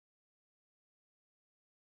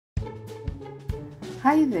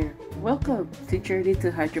Hi there, welcome to Journey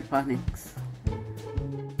to Hydroponics.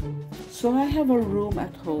 So I have a room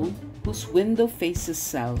at home whose window faces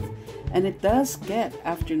south and it does get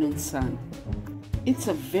afternoon sun. It's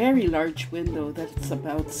a very large window that's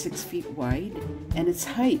about 6 feet wide and its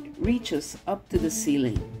height reaches up to the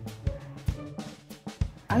ceiling.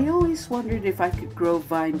 I always wondered if I could grow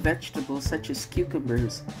vine vegetables such as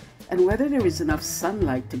cucumbers and whether there is enough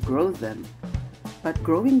sunlight to grow them. But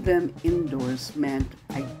growing them indoors meant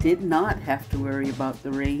I did not have to worry about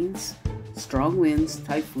the rains, strong winds,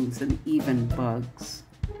 typhoons, and even bugs.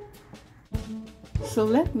 So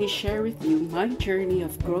let me share with you my journey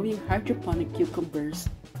of growing hydroponic cucumbers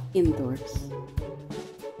indoors.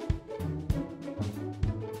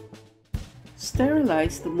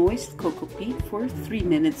 Sterilize the moist coco peat for 3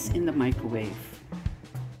 minutes in the microwave.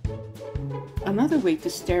 Another way to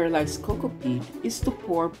sterilize coco peat is to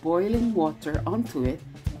pour boiling water onto it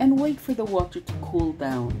and wait for the water to cool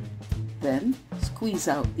down. Then squeeze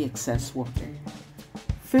out the excess water.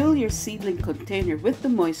 Fill your seedling container with the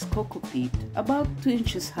moist coco peat about 2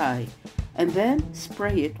 inches high and then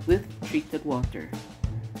spray it with treated water.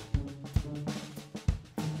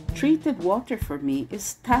 Treated water for me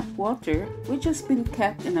is tap water which has been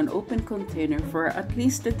kept in an open container for at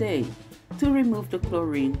least a day to remove the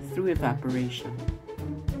chlorine through evaporation.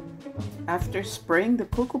 After spraying the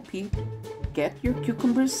coco peat, get your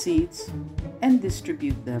cucumber seeds and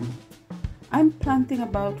distribute them. I'm planting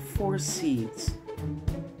about 4 seeds.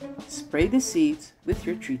 Spray the seeds with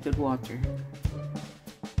your treated water.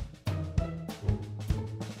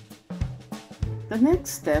 The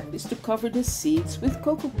next step is to cover the seeds with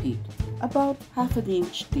coco peat, about 1/2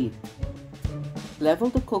 inch deep. Level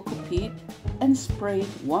the coco peat and spray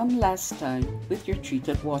it one last time with your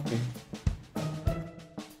treated water.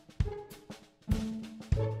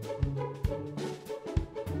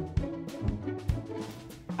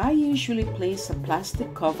 I usually place a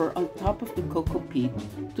plastic cover on top of the coco peat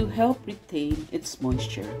to help retain its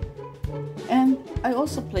moisture. And I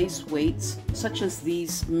also place weights such as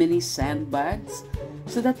these mini sandbags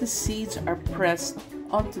so that the seeds are pressed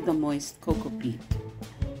onto the moist coco peat.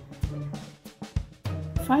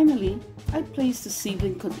 Finally, I place the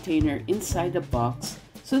seedling container inside a box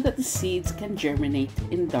so that the seeds can germinate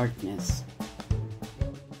in darkness.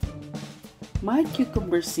 My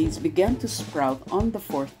cucumber seeds began to sprout on the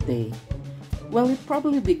 4th day. Well, it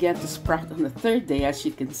probably began to sprout on the 3rd day, as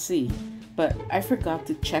you can see, but I forgot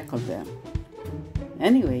to check on them.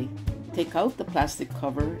 Anyway, take out the plastic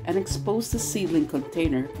cover and expose the seedling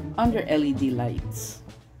container under LED lights.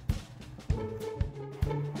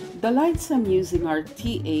 The lights I'm using are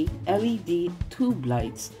T8 LED tube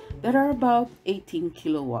lights that are about 18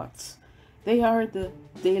 kilowatts. They are the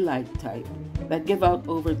daylight type that give out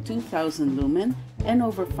over 2000 lumen and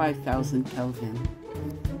over 5000 Kelvin.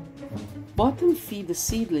 Bottom feed the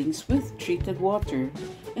seedlings with treated water,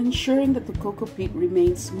 ensuring that the coco peat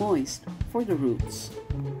remains moist for the roots.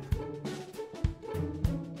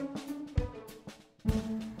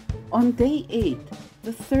 On day 8,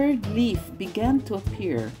 the 3rd leaf began to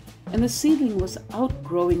appear and the seedling was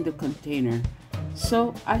outgrowing the container,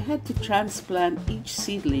 so I had to transplant each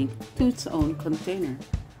seedling to its own container.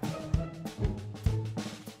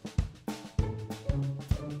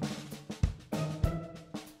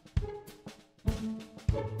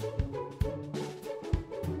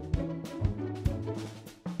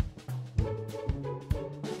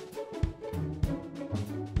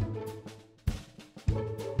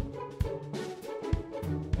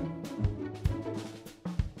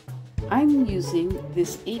 I'm using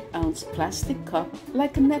this 8-ounce plastic cup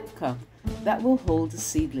like a net cup that will hold the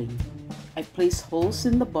seedling. I place holes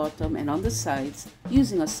in the bottom and on the sides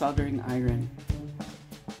using a soldering iron.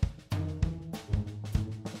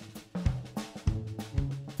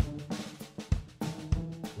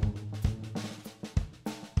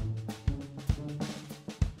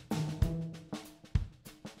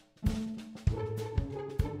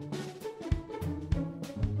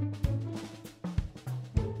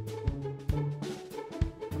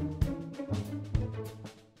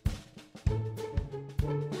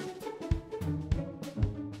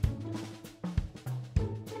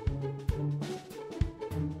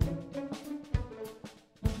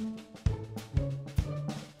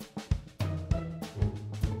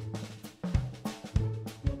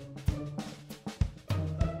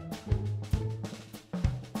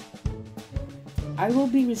 I will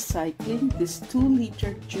be recycling this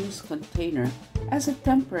 2-liter juice container as a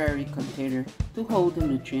temporary container to hold the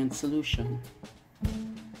nutrient solution.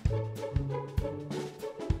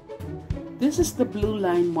 This is the blue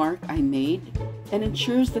line mark I made and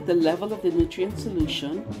ensures that the level of the nutrient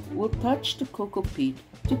solution will touch the coco peat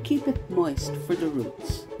to keep it moist for the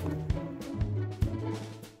roots.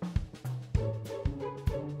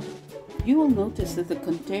 You will notice that the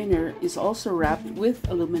container is also wrapped with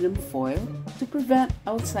aluminum foil to prevent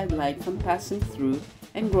outside light from passing through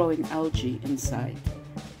and growing algae inside.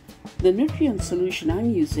 The nutrient solution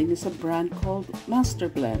I'm using is a brand called Master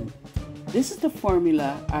Blend. This is the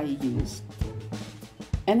formula I used,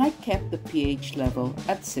 and I kept the pH level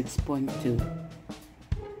at 6.2.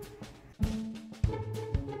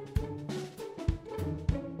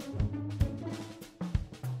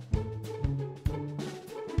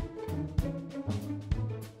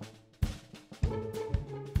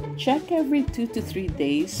 Check every 2 to 3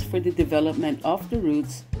 days for the development of the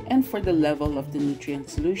roots and for the level of the nutrient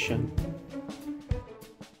solution.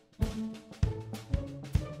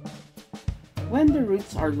 When the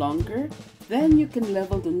roots are longer, then you can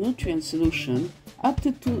level the nutrient solution up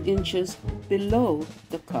to 2 inches below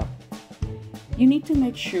the cup. You need to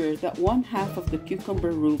make sure that one half of the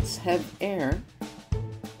cucumber roots have air,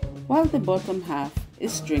 while the bottom half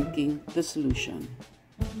is drinking the solution.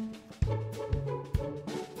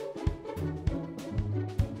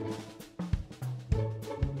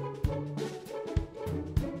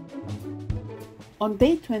 On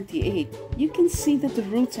day 28, you can see that the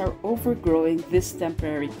roots are overgrowing this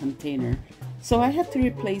temporary container, so I had to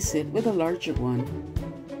replace it with a larger one.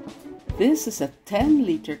 This is a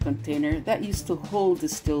 10-liter container that used to hold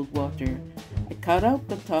distilled water. I cut out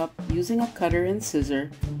the top using a cutter and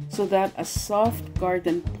scissor so that a soft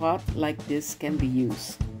garden pot like this can be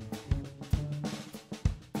used.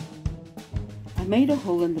 I made a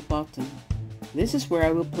hole in the bottom. This is where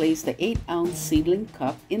I will place the 8-ounce seedling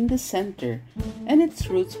cup in the center, and its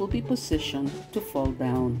roots will be positioned to fall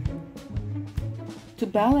down. To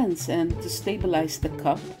balance and to stabilize the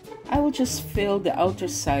cup, I will just fill the outer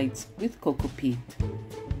sides with coco peat.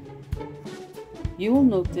 You will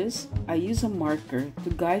notice I use a marker to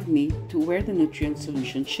guide me to where the nutrient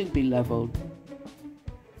solution should be leveled.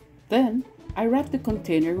 Then, I wrap the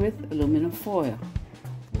container with aluminum foil.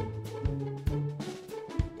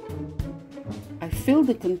 Fill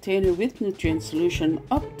the container with nutrient solution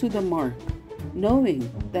up to the mark,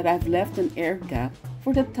 knowing that I've left an air gap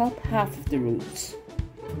for the top half of the roots.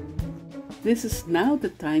 This is now the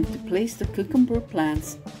time to place the cucumber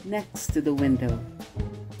plants next to the window.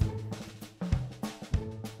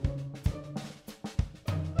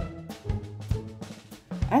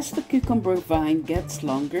 As the cucumber vine gets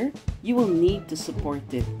longer, you will need to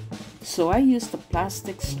support it. So I used a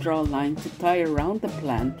plastic straw line to tie around the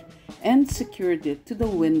plant and secured it to the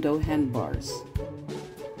window handbars.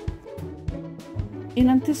 In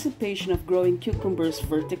anticipation of growing cucumbers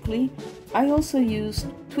vertically, I also used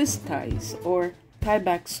twist ties or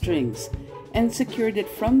tie-back strings and secured it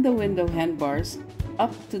from the window handbars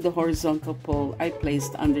up to the horizontal pole I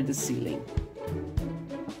placed under the ceiling.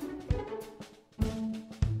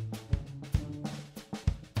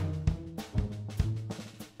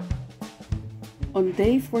 On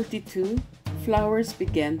day 42, flowers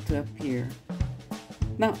began to appear.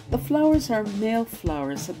 Now, the flowers are male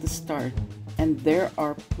flowers at the start, and there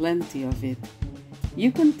are plenty of it.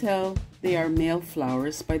 You can tell they are male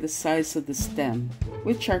flowers by the size of the stem,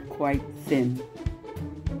 which are quite thin.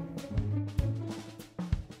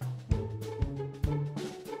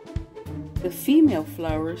 The female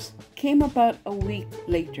flowers came about a week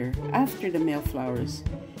later after the male flowers.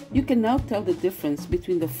 You can now tell the difference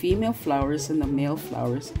between the female flowers and the male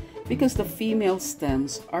flowers because the female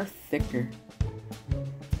stems are thicker.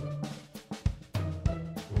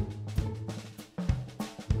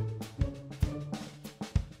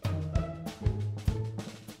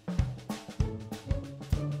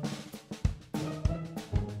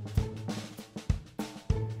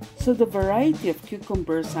 So the variety of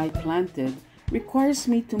cucumbers I planted requires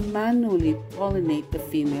me to manually pollinate the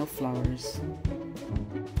female flowers.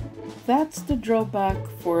 That's the drawback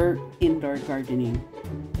for indoor gardening.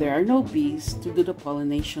 There are no bees to do the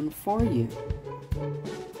pollination for you.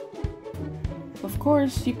 Of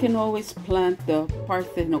course, you can always plant the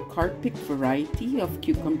parthenocarpic variety of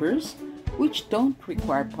cucumbers, which don't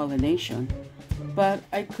require pollination, but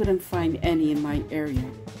I couldn't find any in my area.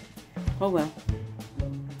 Oh well.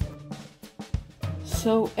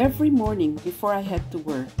 So every morning before I head to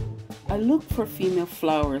work, I look for female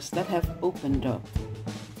flowers that have opened up.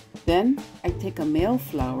 Then I take a male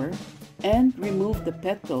flower and remove the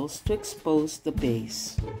petals to expose the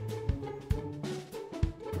base.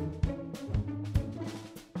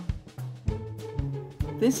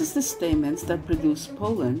 This is the stamens that produce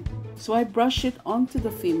pollen, so I brush it onto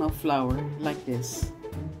the female flower like this.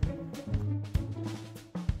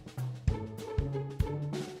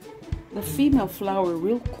 The female flower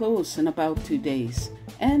will close in about 2 days,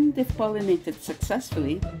 and if pollinated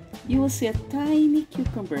successfully, you will see a tiny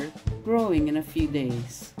cucumber growing in a few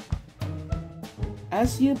days.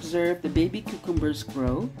 As you observe the baby cucumbers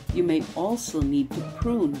grow, you may also need to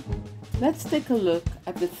prune. Let's take a look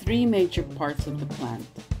at the 3 major parts of the plant.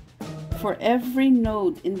 For every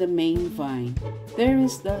node in the main vine, there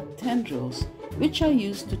is the tendrils, which I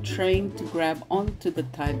use to train to grab onto the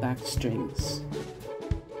tie-back strings.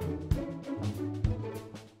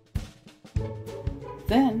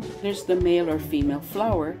 Then there's the male or female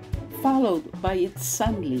flower, followed by its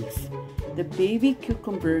sun leaf. The baby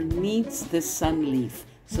cucumber needs this sun leaf,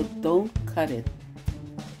 so don't cut it.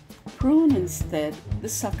 Prune instead the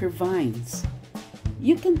sucker vines.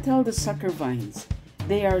 You can tell the sucker vines.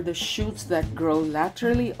 They are the shoots that grow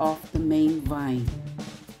laterally off the main vine.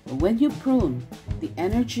 When you prune, the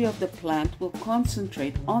energy of the plant will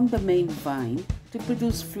concentrate on the main vine to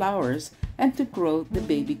produce flowers and to grow the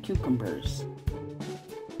baby cucumbers.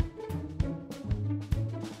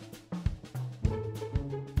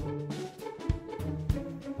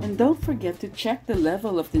 And don't forget to check the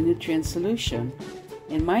level of the nutrient solution.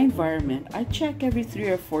 In my environment, I check every 3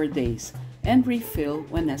 or 4 days and refill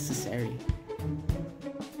when necessary.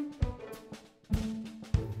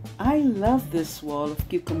 I love this wall of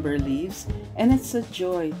cucumber leaves, and it's a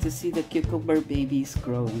joy to see the cucumber babies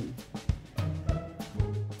growing.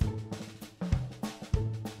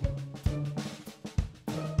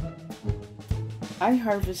 I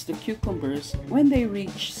harvest the cucumbers when they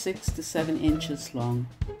reach 6 to 7 inches long.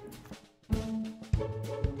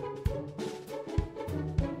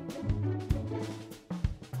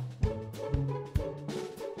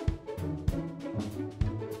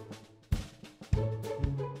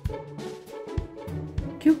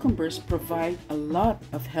 Cucumbers provide a lot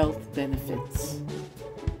of health benefits.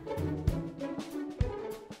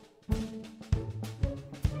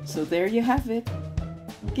 So there you have it.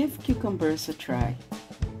 Give cucumbers a try.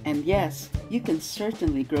 And yes, you can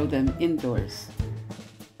certainly grow them indoors.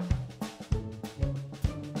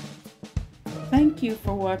 Thank you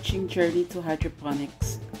for watching Journey to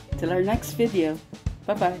Hydroponics. Till our next video.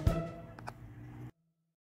 Bye-bye.